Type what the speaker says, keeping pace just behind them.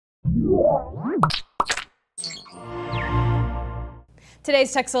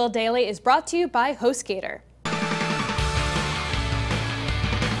Today's Tekzilla Daily is brought to you by HostGator.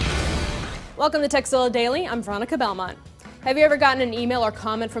 Welcome to Tekzilla Daily. I'm Veronica Belmont. Have you ever gotten an email or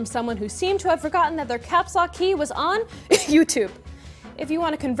comment from someone who seemed to have forgotten that their caps lock key was on? YouTube. If you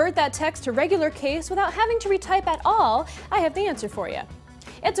want to convert that text to regular case without having to retype at all, I have the answer for you.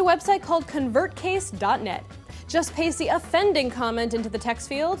 It's a website called ConvertCase.net. Just paste the offending comment into the text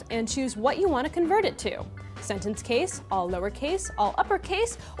field and choose what you want to convert it to. Sentence case, all lowercase, all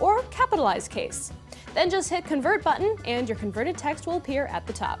uppercase, or capitalized case. Then just hit Convert button and your converted text will appear at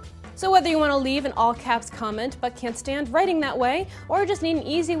the top. So whether you want to leave an all caps comment but can't stand writing that way, or just need an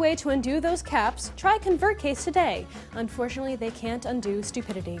easy way to undo those caps, try ConvertCase today. Unfortunately, they can't undo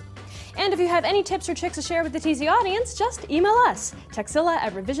stupidity. And if you have any tips or tricks to share with the TZ audience, just email us,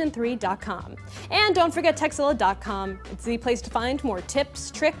 tekzilla@revision3.com. And don't forget tekzilla.com. It's the place to find more tips,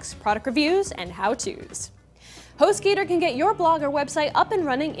 tricks, product reviews, and how-tos. HostGator can get your blog or website up and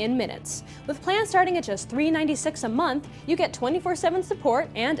running in minutes. With plans starting at just $3.96 a month, you get 24/7 support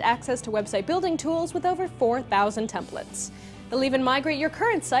and access to website building tools with over 4,000 templates. They'll even migrate your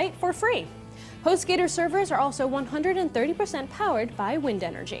current site for free. HostGator servers are also 130% powered by wind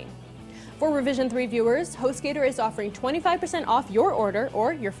energy. For Revision 3 viewers, HostGator is offering 25% off your order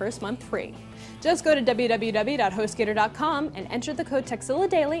or your first month free. Just go to www.hostgator.com and enter the code Tekzilla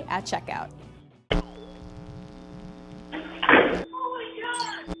Daily at checkout.